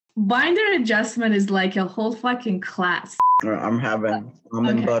Binder adjustment is like a whole fucking class. I'm having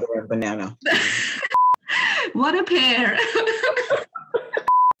almond butter and banana. What a pair.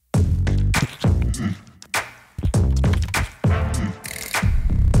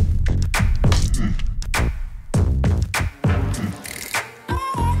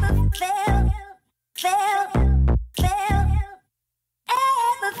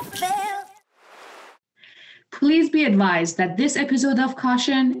 Please be advised that this episode of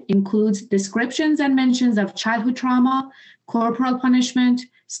Caution includes descriptions and mentions of childhood trauma, corporal punishment,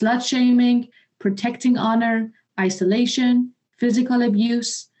 slut shaming, protecting honor, isolation, physical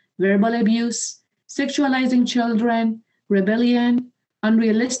abuse, verbal abuse, sexualizing children, rebellion,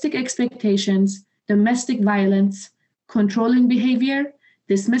 unrealistic expectations, domestic violence, controlling behavior,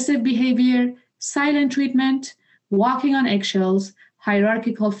 dismissive behavior, silent treatment, walking on eggshells,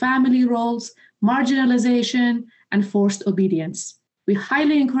 hierarchical family roles, marginalization, and forced obedience. We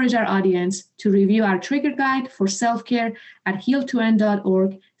highly encourage our audience to review our trigger guide for self-care at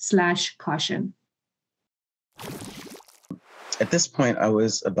heal2end.org/caution. At this point, I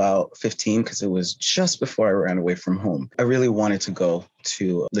was about 15 because it was just before I ran away from home. I really wanted to go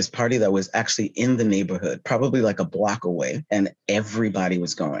to this party that was actually in the neighborhood, probably like a block away, and everybody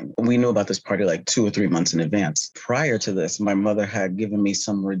was going. We knew about this party like 2 or 3 months in advance. Prior to this, my mother had given me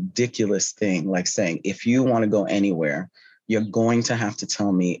some ridiculous thing, like saying, if you want to go anywhere, you're going to have to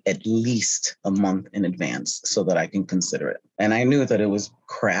tell me at least a month in advance so that I can consider it. And I knew that it was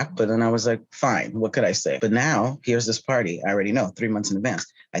crap, but then I was like, fine, what could I say? But now here's this party. I already know 3 months in advance.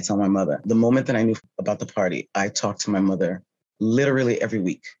 I tell my mother. The moment that I knew about the party, I talked to my mother literally every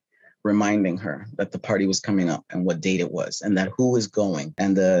week, reminding her that the party was coming up and what date it was and that who was going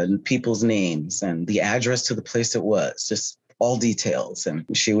and the people's names and the address to the place it was, just all details. And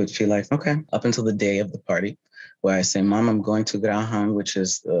she would feel like, okay, up until the day of the party, where I say, Mom, I'm going to Graham, which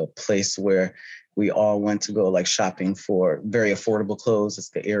is a place where we all went to go like shopping for very affordable clothes. It's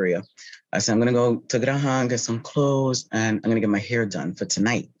the area. I said, I'm going to go to Graham, get some clothes, and I'm going to get my hair done for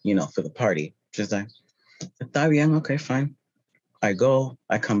tonight, for the party. She's like, está bien, okay, fine. I go,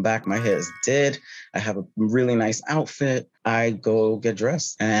 I come back, my hair is did. I have a really nice outfit. I go get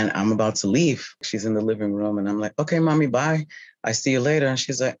dressed and I'm about to leave. She's in the living room and I'm like, okay, Mommy, bye. I see you later. And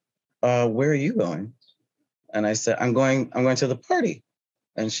she's like, where are you going? And I said, I'm going to the party.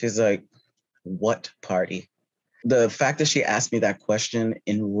 And she's like, what party? The fact that she asked me that question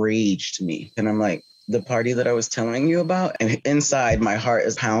enraged me. And I'm like, the party that I was telling you about? And inside my heart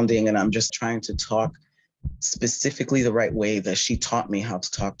is pounding and I'm just trying to talk specifically the right way that she taught me how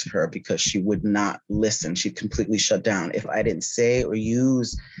to talk to her because she would not listen. She completely shut down if I didn't say or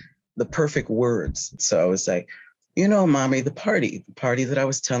use the perfect words. So I was like, Mommy, the party that I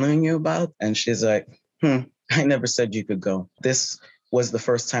was telling you about. And she's like, I never said you could go. This was the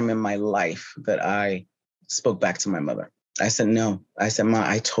first time in my life that I spoke back to my mother. I said, no. I said, Ma,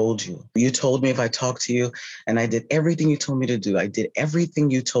 I told you. You told me if I talked to you, and I did everything you told me to do. I did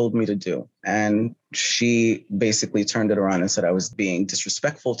everything you told me to do. And she basically turned it around and said I was being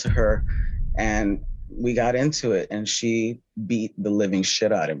disrespectful to her. And we got into it, and she beat the living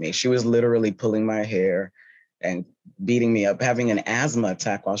shit out of me. She was literally pulling my hair and beating me up, having an asthma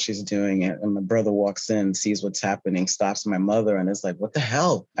attack while she's doing it. And my brother walks in, sees what's happening, stops my mother, and is like, what the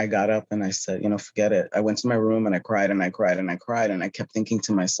hell? I got up and I said, forget it. I went to my room and I cried and I cried and I cried. And I kept thinking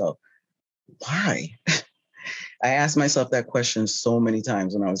to myself, why? I asked myself that question so many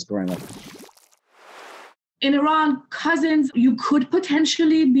times when I was growing up. In Iran, cousins, you could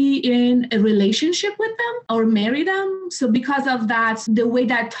potentially be in a relationship with them or marry them. So because of that, the way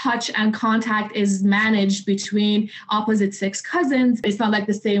that touch and contact is managed between opposite sex cousins, it's not like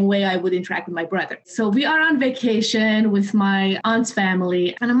the same way I would interact with my brother. So we are on vacation with my aunt's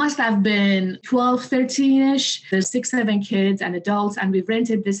family, and it must have been 12, 13-ish. There's 6, 7 kids and adults, and we've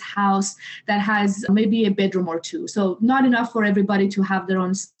rented this house that has maybe a bedroom or 2. So not enough for everybody to have their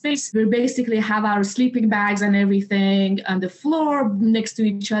own space. We basically have our sleeping bag and everything on the floor next to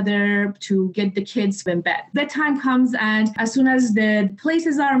each other to get the kids in bed. Bedtime comes, and as soon as the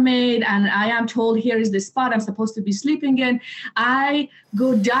places are made and I am told here is the spot I'm supposed to be sleeping in, I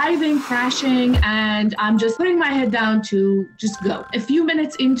go diving, crashing, and I'm just putting my head down to just go. A few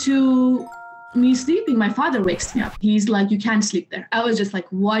minutes into me sleeping, my father wakes me up. He's like, you can't sleep there. I was just like,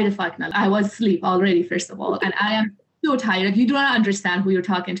 why the fuck not? I was asleep already, first of all, and I am so tired. Like, you do not understand who you're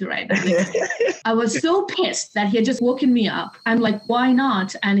talking to right now. I was so pissed that he had just woken me up. I'm like, why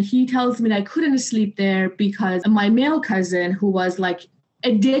not? And he tells me that I couldn't sleep there because my male cousin, who was like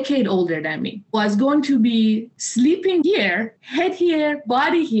a decade older than me, was going to be sleeping here, head here,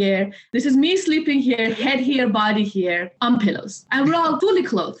 body here. This is me sleeping here, head here, body here, on pillows. And we're all fully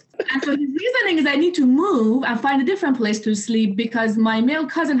clothed. And so his reasoning is I need to move and find a different place to sleep because my male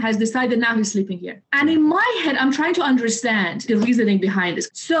cousin has decided now he's sleeping here. And in my head, I'm trying to understand the reasoning behind this.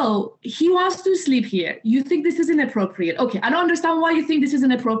 So he wants to sleep here. You think this is inappropriate. Okay, I don't understand why you think this is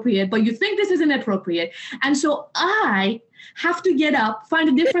inappropriate, but you think this is inappropriate. And so I have to get up, find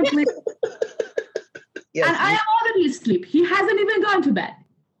a different place. Yes, and I am already asleep. He hasn't even gone to bed.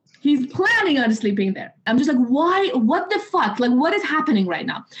 He's planning on sleeping there. I'm just like, why? What the fuck? Like, what is happening right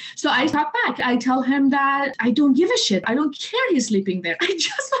now? So I talk back. I tell him that I don't give a shit. I don't care he's sleeping there. I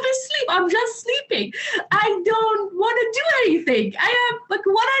just want to sleep. I'm just sleeping. I don't want to do anything. I am like,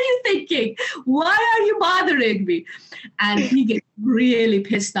 what are you thinking? Why are you bothering me? And he gets really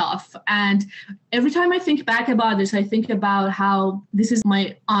pissed off. And every time I think back about this, I think about how this is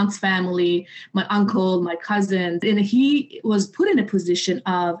my aunt's family, my uncle, my cousins, and he was put in a position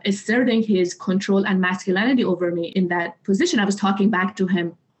of asserting his control and masculinity over me. In that position, I was talking back to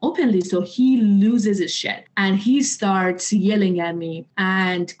him openly. So he loses his shit and he starts yelling at me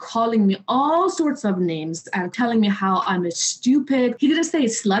and calling me all sorts of names and telling me how I'm a stupid. He didn't say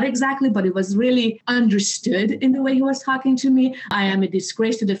slut exactly, but it was really understood in the way he was talking to me. I am a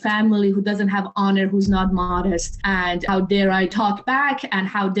disgrace to the family, who doesn't have honor, who's not modest, and how dare I talk back and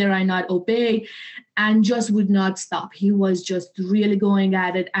how dare I not obey, and just would not stop. He was just really going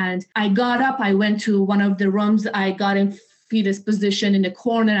at it. And I got up, I went to one of the rooms, I got in fetus position in the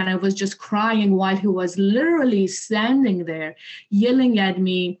corner, and I was just crying while he was literally standing there yelling at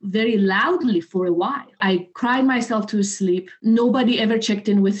me very loudly for a while. I cried myself to sleep. Nobody ever checked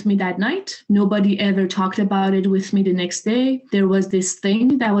in with me that night. Nobody ever talked about it with me the next day. There was this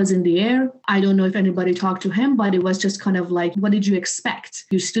thing that was in the air. I don't know if anybody talked to him, but it was just kind of like, what did you expect?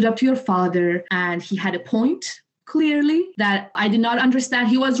 You stood up to your father and he had a point. Clearly, that I did not understand.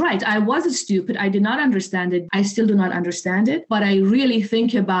 He was right. I was stupid. I did not understand it. I still do not understand it. But I really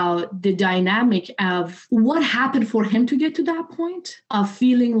think about the dynamic of what happened for him to get to that point of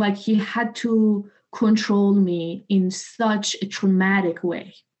feeling like he had to control me in such a traumatic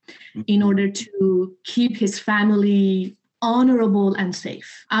way in order to keep his family honorable and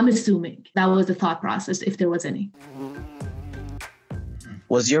safe. I'm assuming that was the thought process, if there was any.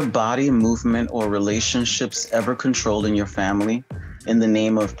 Was your body, movement, or relationships ever controlled in your family in the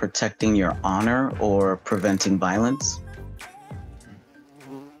name of protecting your honor or preventing violence?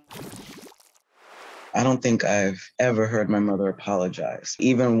 I don't think I've ever heard my mother apologize.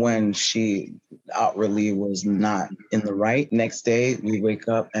 Even when she outwardly was not in the right, next day we wake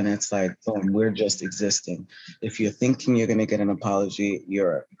up and it's like, boom, we're just existing. If you're thinking you're going to get an apology,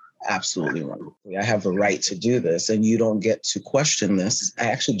 you're absolutely wrong. I have the right to do this and you don't get to question this. I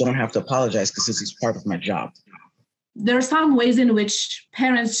actually don't have to apologize because this is part of my job. There are some ways in which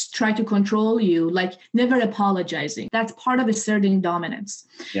parents try to control you, like never apologizing. That's part of asserting dominance.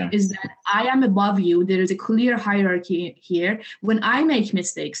 Yeah. Is that I am above you. There is a clear hierarchy here. When I make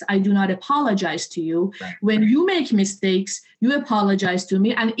mistakes, I do not apologize to you. Right. When you make mistakes, you apologize to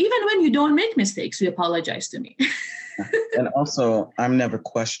me. And even when you don't make mistakes, you apologize to me. And also, I'm never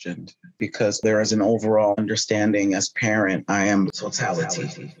questioned because there is an overall understanding as parent, I am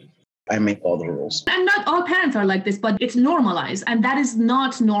totality. I make all the rules. And not all parents are like this, but it's normalized. And that is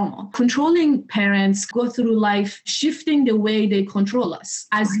not normal. Controlling parents go through life shifting the way they control us.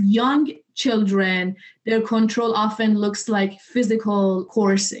 As young children, their control often looks like physical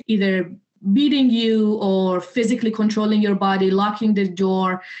coercing, either beating you or physically controlling your body, locking the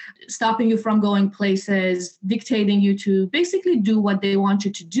door, stopping you from going places, dictating you to basically do what they want you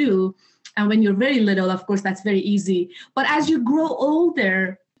to do. And when you're very little, of course, that's very easy. But as you grow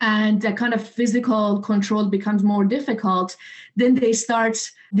older and that kind of physical control becomes more difficult, then they start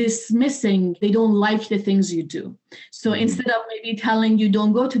dismissing, they don't like the things you do. So instead of maybe telling you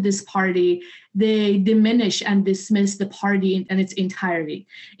don't go to this party, they diminish and dismiss the party in its entirety.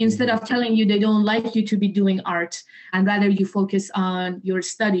 Instead of telling you they don't like you to be doing art and rather you focus on your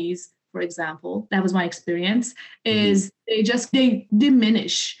studies, for example, that was my experience, is they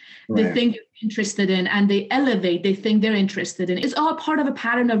diminish the thing you're interested in and they elevate the thing they're interested in. It's all part of a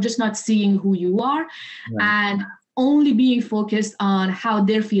pattern of just not seeing who you are and only being focused on how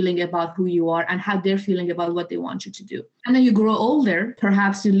they're feeling about who you are and how they're feeling about what they want you to do. And then you grow older,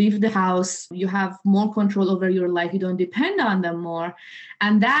 perhaps you leave the house, you have more control over your life, you don't depend on them more.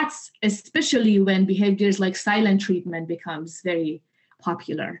 And that's especially when behaviors like silent treatment becomes very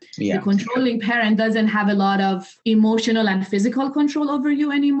popular. Yeah. The controlling parent doesn't have a lot of emotional and physical control over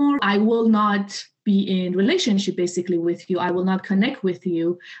you anymore. I will not be in relationship basically with you. I will not connect with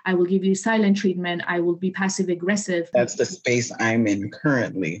you. I will give you silent treatment. I will be passive aggressive. That's the space I'm in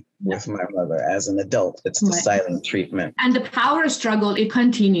currently with my mother as an adult. It's the silent treatment. And the power struggle, it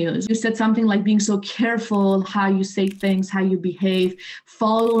continues. You said something like being so careful how you say things, how you behave,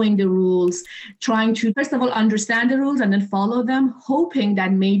 following the rules, trying to, first of all, understand the rules and then follow them, hoping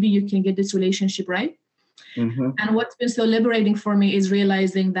that maybe you can get this relationship right. Mm-hmm. And what's been so liberating for me is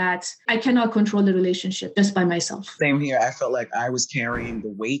realizing that I cannot control the relationship just by myself. Same here. I felt like I was carrying the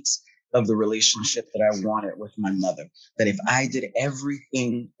weight of the relationship that I wanted with my mother. That if I did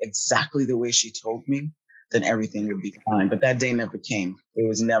everything exactly the way she told me, then everything would be fine. But that day never came. It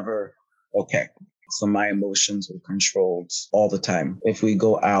was never okay. So my emotions were controlled all the time. If we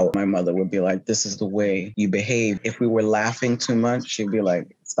go out, my mother would be like, this is the way you behave. If we were laughing too much, she'd be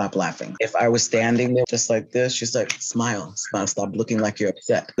like, stop laughing. If I was standing there just like this, she's like, smile, stop looking like you're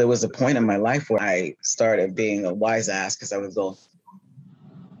upset. There was a point in my life where I started being a wise ass because I would go,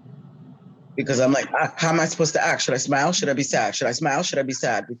 because I'm like, how am I supposed to act? Should I smile? Should I be sad? Should I smile? Should I be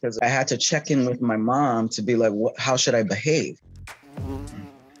sad? Because I had to check in with my mom to be like, how should I behave?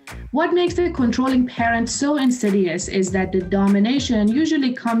 What makes a controlling parent so insidious is that the domination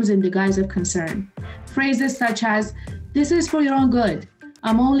usually comes in the guise of concern. Phrases such as, this is for your own good.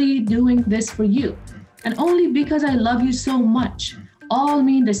 I'm only doing this for you. And only because I love you so much, all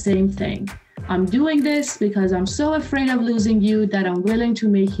mean the same thing. I'm doing this because I'm so afraid of losing you that I'm willing to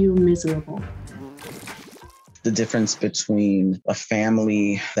make you miserable. The difference between a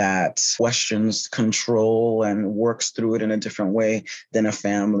family that questions control and works through it in a different way than a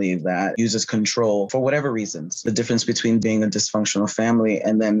family that uses control for whatever reasons. The difference between being a dysfunctional family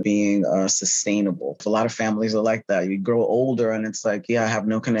and then being sustainable. A lot of families are like that. You grow older and it's like, yeah, I have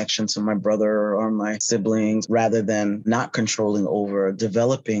no connection to my brother or my siblings, rather than not controlling over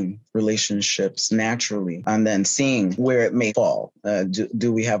developing relationships naturally and then seeing where it may fall.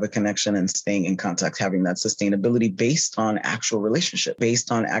 Do we have a connection and staying in contact, having that sustainability based on actual relationship,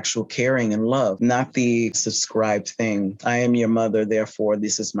 based on actual caring and love, not the subscribed thing. I am your mother, therefore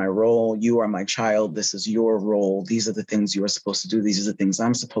this is my role. You are my child. This is your role. These are the things you are supposed to do. These are the things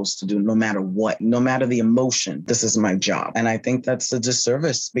I'm supposed to do, no matter what, no matter the emotion. This is my job. And I think that's a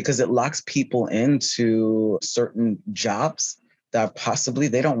disservice because it locks people into certain jobs that possibly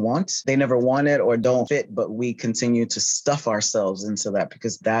they don't want, they never wanted or don't fit, but we continue to stuff ourselves into that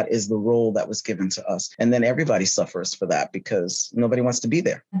because that is the role that was given to us. And then everybody suffers for that because nobody wants to be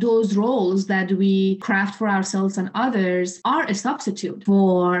there. Those roles that we craft for ourselves and others are a substitute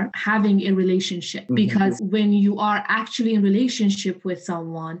for having a relationship. Because when you are actually in relationship with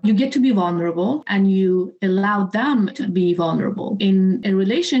someone, you get to be vulnerable and you allow them to be vulnerable. In a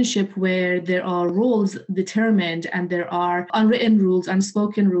relationship where there are roles determined and there are unwritten rules,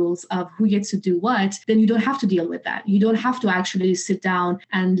 unspoken rules of who gets to do what, then you don't have to deal with that. You don't have to actually sit down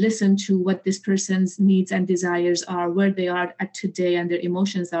and listen to what this person's needs and desires are, where they are at today and their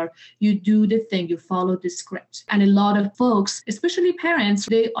emotions are. You do the thing, you follow the script. And a lot of folks, especially parents,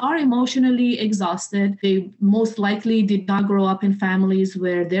 they are emotionally exhausted. They most likely did not grow up in families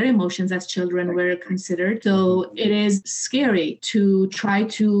where their emotions as children were considered. So it is scary to try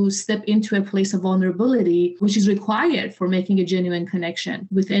to step into a place of vulnerability, which is required for making a genuine connection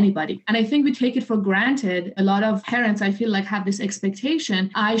with anybody. And I think we take it for granted. A lot of parents, I feel like, have this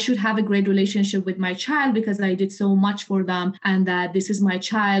expectation. I should have a great relationship with my child because I did so much for them and that this is my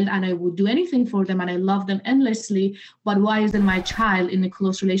child and I would do anything for them and I love them endlessly. But why isn't my child in a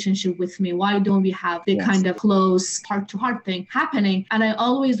close relationship with me? Why don't we have the kind of close heart-to-heart thing happening? And I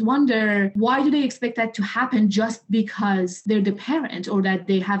always wonder, why do they expect that to happen just because they're the parent or that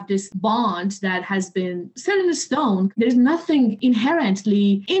they have this bond that has been set in stone? There's nothing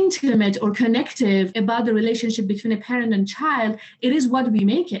inherently intimate or connective about the relationship between a parent and child. It is what we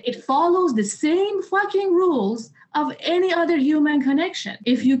make it. It follows the same fucking rules of any other human connection.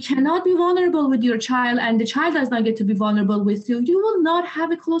 If you cannot be vulnerable with your child and the child does not get to be vulnerable with you, you will not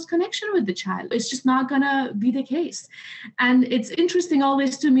have a close connection with the child. It's just not gonna be the case. And it's interesting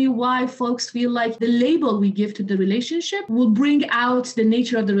always to me why folks feel like the label we give to the relationship will bring out the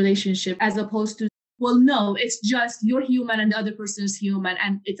nature of the relationship as opposed to, well, no, it's just you're human and the other person is human.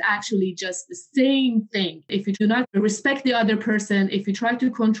 And it's actually just the same thing. If you do not respect the other person, if you try to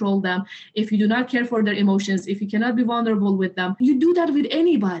control them, if you do not care for their emotions, if you cannot be vulnerable with them, you do that with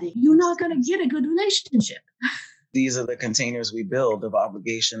anybody, you're not going to get a good relationship. These are the containers we build of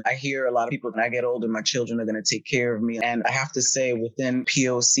obligation. I hear a lot of people, when I get older, my children are going to take care of me. And I have to say, within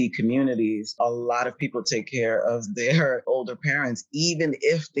POC communities, a lot of people take care of their older parents, even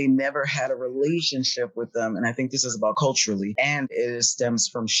if they never had a relationship with them. And I think this is about culturally, and it stems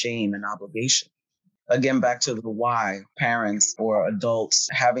from shame and obligation. Again, back to the why, parents or adults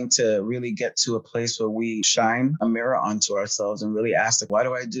having to really get to a place where we shine a mirror onto ourselves and really ask, like, why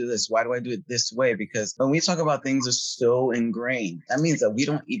do I do this? Why do I do it this way? Because when we talk about things are so ingrained, that means that we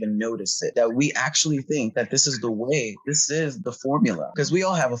don't even notice it, that we actually think that this is the way, this is the formula. Because we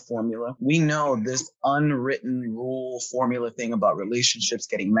all have a formula. We know this unwritten rule formula thing about relationships,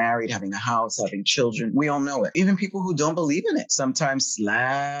 getting married, having a house, having children. We all know it. Even people who don't believe in it sometimes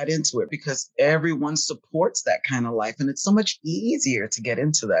slide into it because everyone supports that kind of life. And it's so much easier to get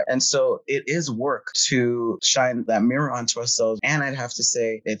into that. And so it is work to shine that mirror onto ourselves. And I'd have to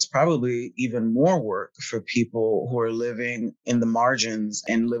say it's probably even more work for people who are living in the margins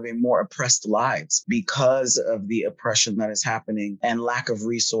and living more oppressed lives because of the oppression that is happening and lack of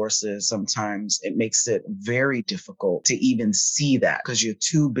resources. Sometimes it makes it very difficult to even see that because you're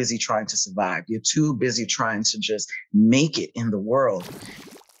too busy trying to survive. You're too busy trying to just make it in the world.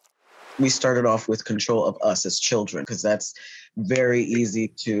 We started off with control of us as children because that's very easy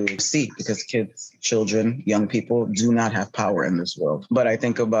to see because kids, children, young people do not have power in this world. But I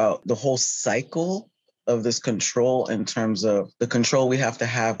think about the whole cycle of this control in terms of the control we have to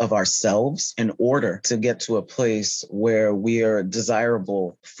have of ourselves in order to get to a place where we are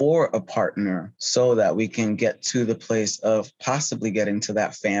desirable for a partner so that we can get to the place of possibly getting to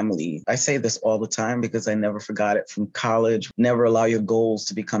that family. I say this all the time because I never forgot it from college. Never allow your goals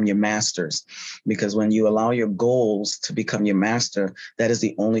to become your masters, because when you allow your goals to become your master, that is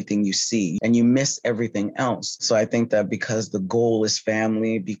the only thing you see and you miss everything else. So I think that because the goal is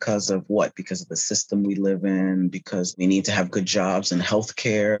family, because of what? Because of the system we live in, because we need to have good jobs and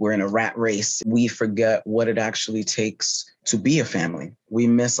healthcare. We're in a rat race. We forget what it actually takes to be a family. We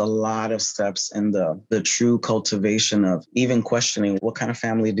miss a lot of steps in the true cultivation of even questioning, what kind of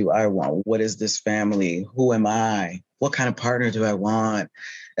family do I want? What is this family? Who am I? What kind of partner do I want?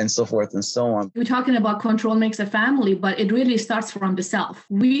 And so forth and so on. We're talking about control makes a family, but it really starts from the self.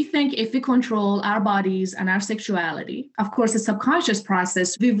 We think if we control our bodies and our sexuality, of course, a subconscious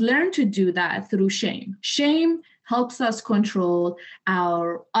process, we've learned to do that through shame. Shame helps us control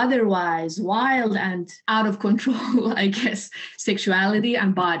our otherwise wild and out of control, I guess, sexuality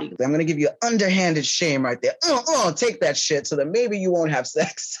and body. I'm going to give you underhanded shame right there. Take that shit so that maybe you won't have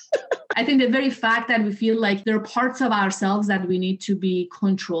sex. I think the very fact that we feel like there are parts of ourselves that we need to be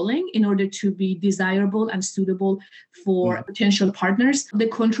controlling in order to be desirable and suitable for potential partners. The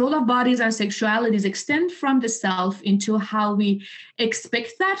control of bodies and sexualities extend from the self into how we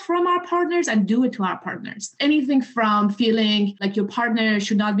expect that from our partners and do it to our partners. Anything from feeling like your partner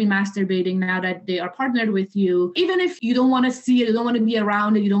should not be masturbating now that they are partnered with you, even if you don't want to see it, you don't want to be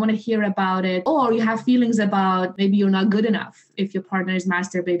around it, you don't want to hear about it, or you have feelings about maybe you're not good enough if your partner is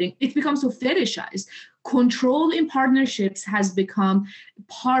masturbating. It becomes so fetishized. Control in partnerships has become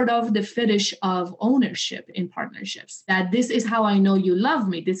part of the fetish of ownership in partnerships. That this is how I know you love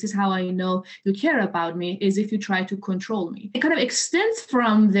me. This is how I know you care about me, is if you try to control me. It kind of extends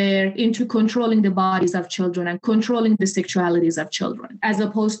from there into controlling the bodies of children and controlling the sexualities of children, as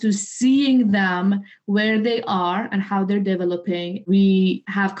opposed to seeing them where they are and how they're developing. We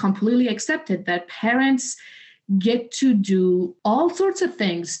have completely accepted that parents get to do all sorts of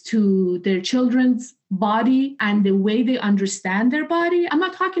things to their children's body and the way they understand their body. I'm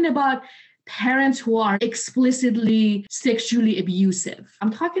not talking about parents who are explicitly sexually abusive.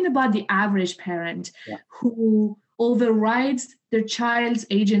 I'm talking about the average parent who overrides their child's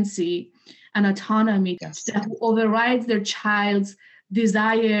agency and autonomy, who overrides their child's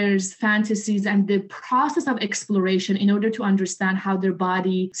desires, fantasies, and the process of exploration in order to understand how their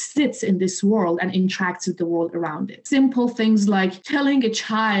body sits in this world and interacts with the world around it. Simple things like telling a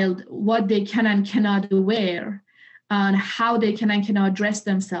child what they can and cannot wear and how they can and cannot dress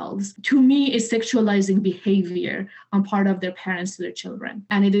themselves, to me, is sexualizing behavior on part of their parents to their children.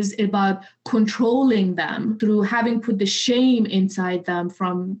 And it is about controlling them through having put the shame inside them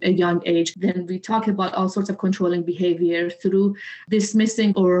from a young age. Then we talk about all sorts of controlling behavior through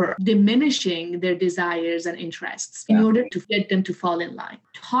dismissing or diminishing their desires and interests in order to get them to fall in line.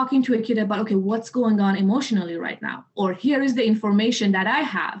 Talking to a kid about, okay, what's going on emotionally right now? Or here is the information that I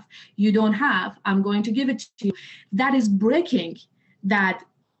have, you don't have, I'm going to give it to you. That is breaking that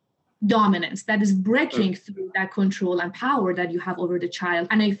dominance, that is breaking through that control and power that you have over the child.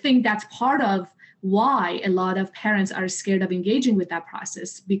 And I think that's part of why a lot of parents are scared of engaging with that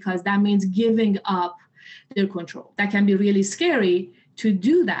process, because that means giving up their control. That can be really scary to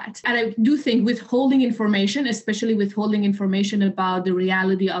do that. And I do think withholding information, especially withholding information about the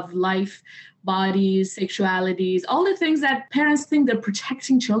reality of life, bodies, sexualities, all the things that parents think they're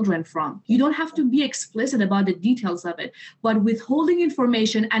protecting children from. You don't have to be explicit about the details of it, but withholding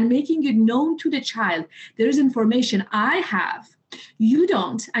information and making it known to the child, there is information I have, you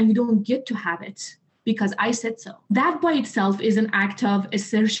don't, and you don't get to have it because I said so. That by itself is an act of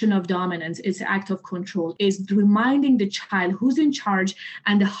assertion of dominance. It's an act of control. It's reminding the child who's in charge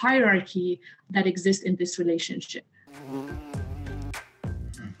and the hierarchy that exists in this relationship.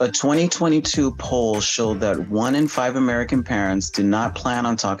 A 2022 poll showed that 1 in 5 American parents do not plan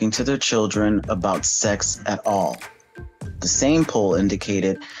on talking to their children about sex at all. The same poll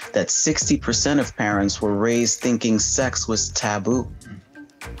indicated that 60% of parents were raised thinking sex was taboo.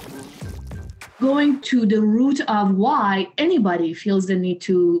 Going to the root of why anybody feels the need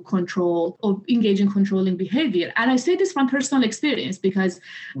to control or engage in controlling behavior. And I say this from personal experience because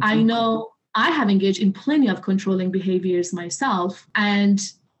I know I have engaged in plenty of controlling behaviors myself. And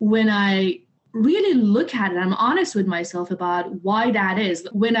when I really look at it, I'm honest with myself about why that is.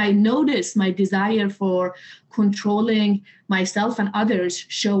 When I notice my desire for controlling myself and others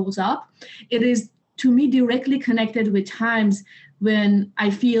shows up, it is to me directly connected with times when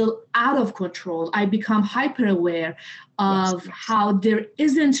I feel out of control. I become hyper aware of how there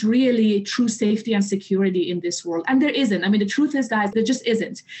isn't really true safety and security in this world. And there isn't. I mean, the truth is, guys, there just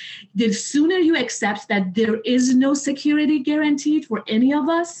isn't. The sooner you accept that there is no security guaranteed for any of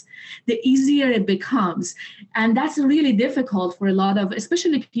us, the easier it becomes. And that's really difficult for a lot of,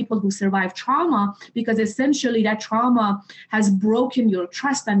 especially people who survive trauma, because essentially that trauma has broken your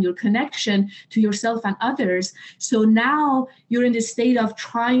trust and your connection to yourself and others. So now you're in the state of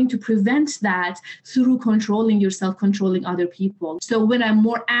trying to prevent that through controlling yourself, controlling other people. So when I'm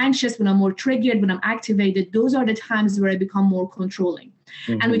more anxious, when I'm more triggered, when I'm activated, those are the times where I become more controlling.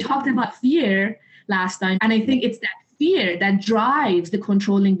 And we talked about fear last time. And I think it's that fear that drives the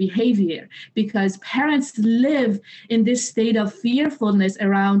controlling behavior, because parents live in this state of fearfulness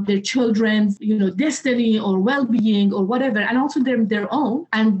around their children's, destiny or well-being or whatever, and also their own.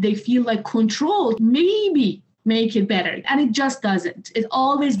 And they feel like control maybe make it better. And it just doesn't. It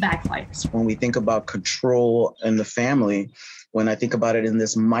always backfires. When we think about control in the family, when I think about it in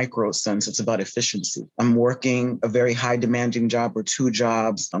this micro sense, it's about efficiency. I'm working a very high demanding job or 2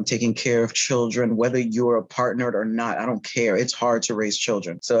 jobs. I'm taking care of children, whether you're partnered or not, I don't care. It's hard to raise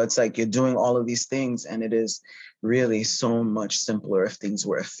children. So it's like you're doing all of these things, and it is really so much simpler if things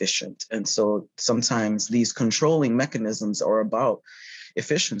were efficient. And so sometimes these controlling mechanisms are about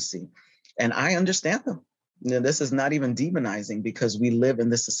efficiency, and I understand them. This is not even demonizing, because we live in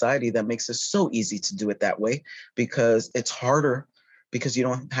this society that makes it so easy to do it that way, because it's harder because you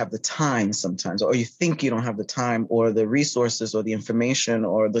don't have the time sometimes, or you think you don't have the time or the resources or the information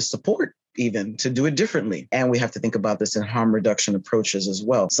or the support even to do it differently. And we have to think about this in harm reduction approaches as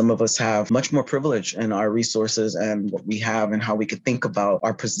well. Some of us have much more privilege in our resources and what we have and how we could think about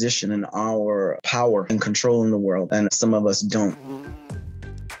our position and our power and control in the world. And some of us don't.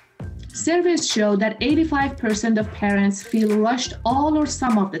 Surveys show that 85% of parents feel rushed all or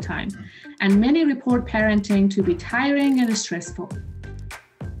some of the time, and many report parenting to be tiring and stressful.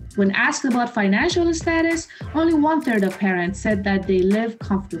 When asked about financial status, only 1/3 of parents said that they live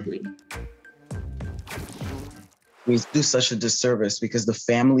comfortably. We do such a disservice because the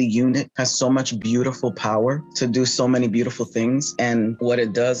family unit has so much beautiful power to do so many beautiful things. And what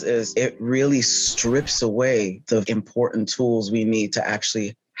it does is it really strips away the important tools we need to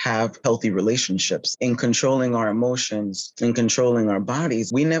actually have healthy relationships. In controlling our emotions, in controlling our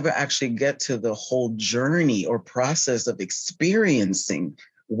bodies, we never actually get to the whole journey or process of experiencing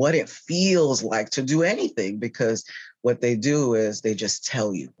what it feels like to do anything, because what they do is they just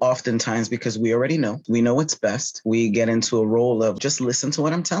tell you. Oftentimes, because we already know, we know what's best, we get into a role of just listen to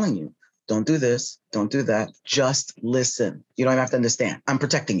what I'm telling you. Don't do this, don't do that, just listen. You don't have to understand. I'm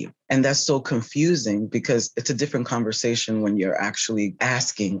protecting you. And that's so confusing because it's a different conversation when you're actually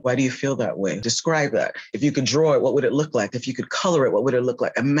asking, why do you feel that way? Describe that. If you could draw it, what would it look like? If you could color it, what would it look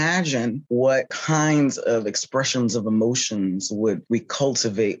like? Imagine what kinds of expressions of emotions would we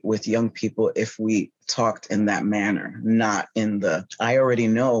cultivate with young people if we talked in that manner, not in the, I already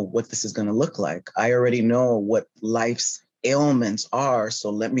know what this is going to look like. I already know what life's ailments are, so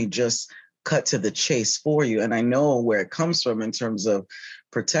let me just cut to the chase for you. And I know where it comes from in terms of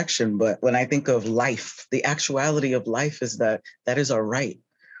protection. But when I think of life, the actuality of life is that is our right.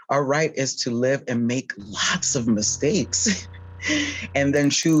 Our right is to live and make lots of mistakes. and then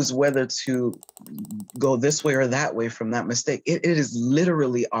choose whether to go this way or that way from that mistake. It is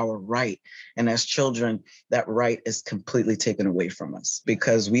literally our right. And as children, that right is completely taken away from us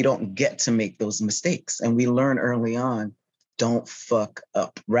because we don't get to make those mistakes. And we learn early on, don't fuck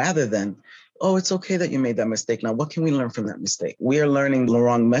up, rather than, oh, it's okay that you made that mistake. Now, what can we learn from that mistake? We are learning the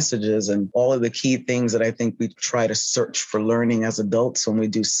wrong messages and all of the key things that I think we try to search for learning as adults when we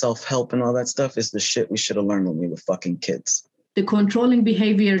do self-help and all that stuff is the shit we should have learned when we were fucking kids. The controlling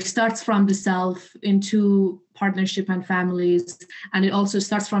behavior starts from the self into partnership and families, and it also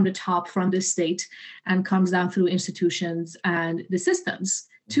starts from the top, from the state, and comes down through institutions and the systems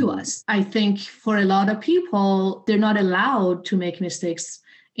to us. I think for a lot of people, they're not allowed to make mistakes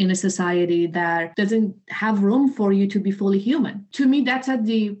in a society that doesn't have room for you to be fully human. To me, that's at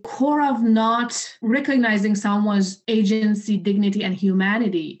the core of not recognizing someone's agency, dignity, and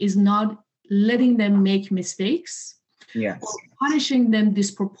humanity, is not letting them make mistakes. Yes. Or punishing them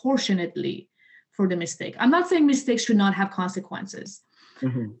disproportionately for the mistake. I'm not saying mistakes should not have consequences.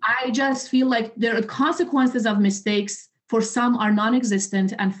 I just feel like there are consequences of mistakes. For some are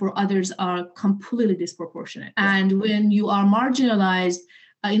non-existent and for others are completely disproportionate. And when you are marginalized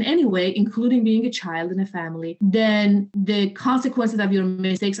in any way, including being a child in a family, then the consequences of your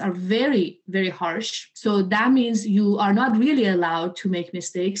mistakes are very, very harsh. So that means you are not really allowed to make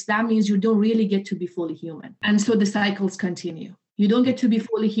mistakes. That means you don't really get to be fully human. And so the cycles continue. You don't get to be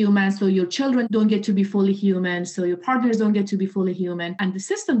fully human, so your children don't get to be fully human, so your partners don't get to be fully human, and the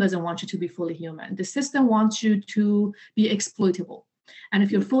system doesn't want you to be fully human. The system wants you to be exploitable. And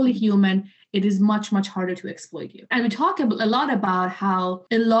if you're fully human, it is much, much harder to exploit you. And we talk a lot about how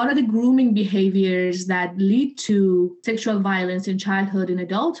a lot of the grooming behaviors that lead to sexual violence in childhood and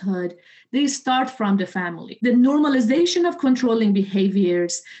adulthood, they start from the family. The normalization of controlling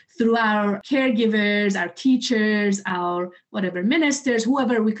behaviors through our caregivers, our teachers, our whatever ministers,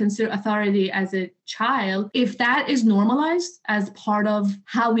 whoever we consider authority as a child, if that is normalized as part of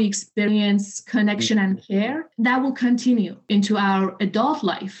how we experience connection and care, that will continue into our adult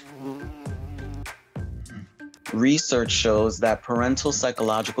life. Research shows that parental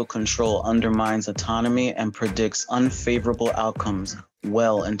psychological control undermines autonomy and predicts unfavorable outcomes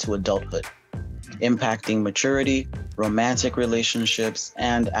well into adulthood, impacting maturity, romantic relationships,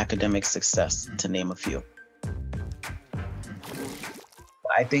 and academic success, to name a few.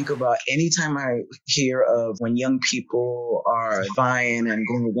 I think about anytime I hear of when young people are vying and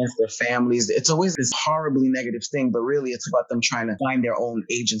going against their families, it's always this horribly negative thing, but really it's about them trying to find their own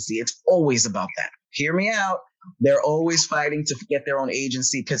agency. It's always about that. Hear me out. They're always fighting to get their own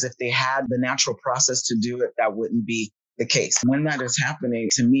agency because if they had the natural process to do it, that wouldn't be the case. When that is happening,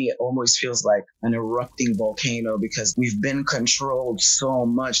 to me, it almost feels like an erupting volcano because we've been controlled so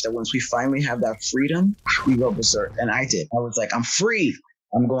much that once we finally have that freedom, we go berserk. And I did. I was like, I'm free.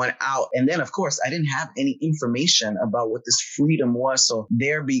 I'm going out. And then, of course, I didn't have any information about what this freedom was. So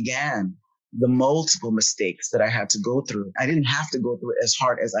there began the multiple mistakes that I had to go through. I didn't have to go through it as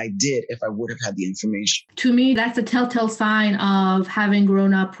hard as I did if I would have had the information. To me, that's a telltale sign of having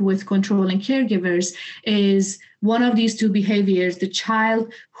grown up with controlling caregivers is one of these two behaviors, the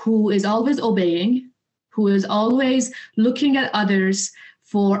child who is always obeying, who is always looking at others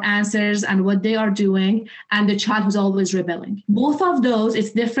for answers and what they are doing, and the child who's always rebelling. Both of those,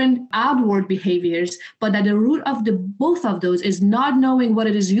 it's different outward behaviors, but at the root of both of those is not knowing what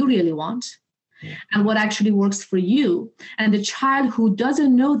it is you really want and what actually works for you. And the child who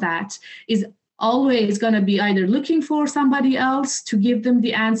doesn't know that is always going to be either looking for somebody else to give them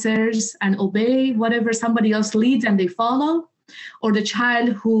the answers and obey whatever somebody else leads and they follow, or the child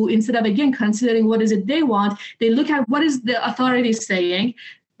who, instead of, again, considering what is it they want, they look at what is the authority saying,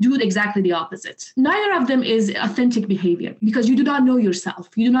 do exactly the opposite. Neither of them is authentic behavior because you do not know yourself.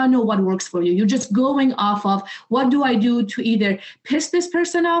 You do not know what works for you. You're just going off of what do I do to either piss this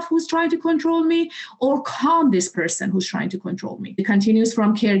person off who's trying to control me or calm this person who's trying to control me. It continues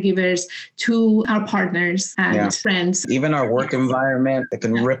from caregivers to our partners and friends. Even our work environment, it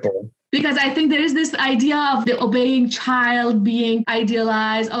can ripple. Because I think there is this idea of the obeying child being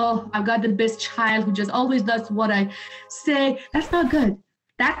idealized. Oh, I've got the best child who just always does what I say. That's not good.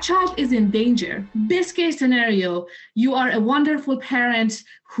 That child is in danger. Best case scenario, you are a wonderful parent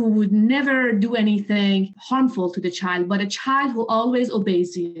who would never do anything harmful to the child, but a child who always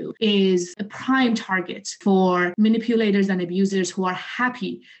obeys you is a prime target for manipulators and abusers who are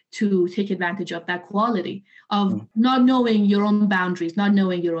happy to take advantage of that quality of not knowing your own boundaries, not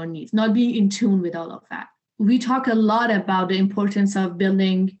knowing your own needs, not being in tune with all of that. We talk a lot about the importance of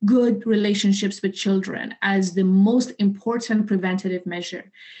building good relationships with children as the most important preventative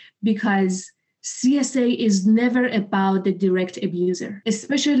measure, because CSA is never about the direct abuser,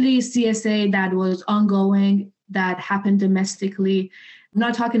 especially CSA that was ongoing, that happened domestically. I'm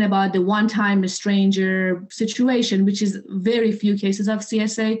not talking about the one-time stranger situation, which is very few cases of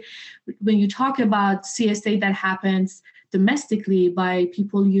CSA. When you talk about CSA that happens domestically by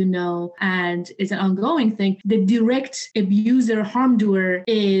people you know and it's an ongoing thing, the direct abuser, harm doer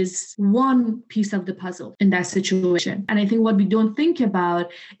is one piece of the puzzle in that situation. And I think what we don't think about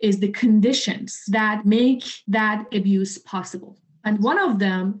is the conditions that make that abuse possible. And one of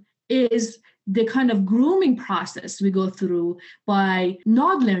them is the kind of grooming process we go through by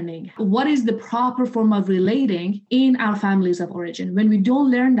not learning what is the proper form of relating in our families of origin. When we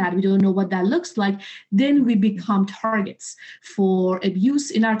don't learn that, we don't know what that looks like, then we become targets for abuse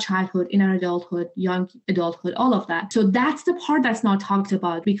in our childhood, in our adulthood, young adulthood, all of that. So that's the part that's not talked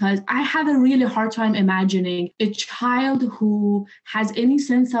about, because I have a really hard time imagining a child who has any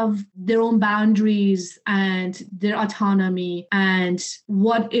sense of their own boundaries and their autonomy and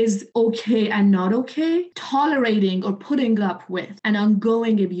what is okay and not okay, tolerating or putting up with an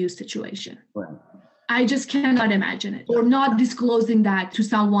ongoing abuse situation. Right. I just cannot imagine it, or not disclosing that to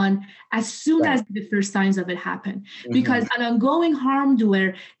someone as soon as the first signs of it happen. Because an ongoing harm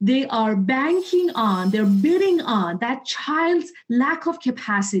doer, they are banking on, they're bidding on that child's lack of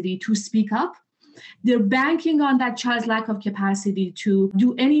capacity to speak up. They're banking on that child's lack of capacity to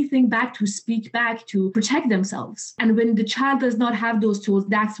do anything back, to speak back, to protect themselves. And when the child does not have those tools,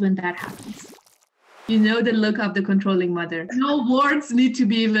 that's when that happens. You know the look of the controlling mother. No words need to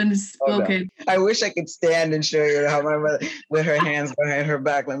be even spoken. Oh, no. I wish I could stand and show you how my mother, with her hands behind her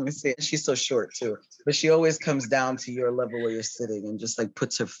back. Let me see. She's so short too. But she always comes down to your level where you're sitting and just like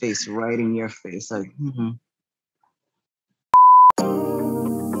puts her face right in your face. Like,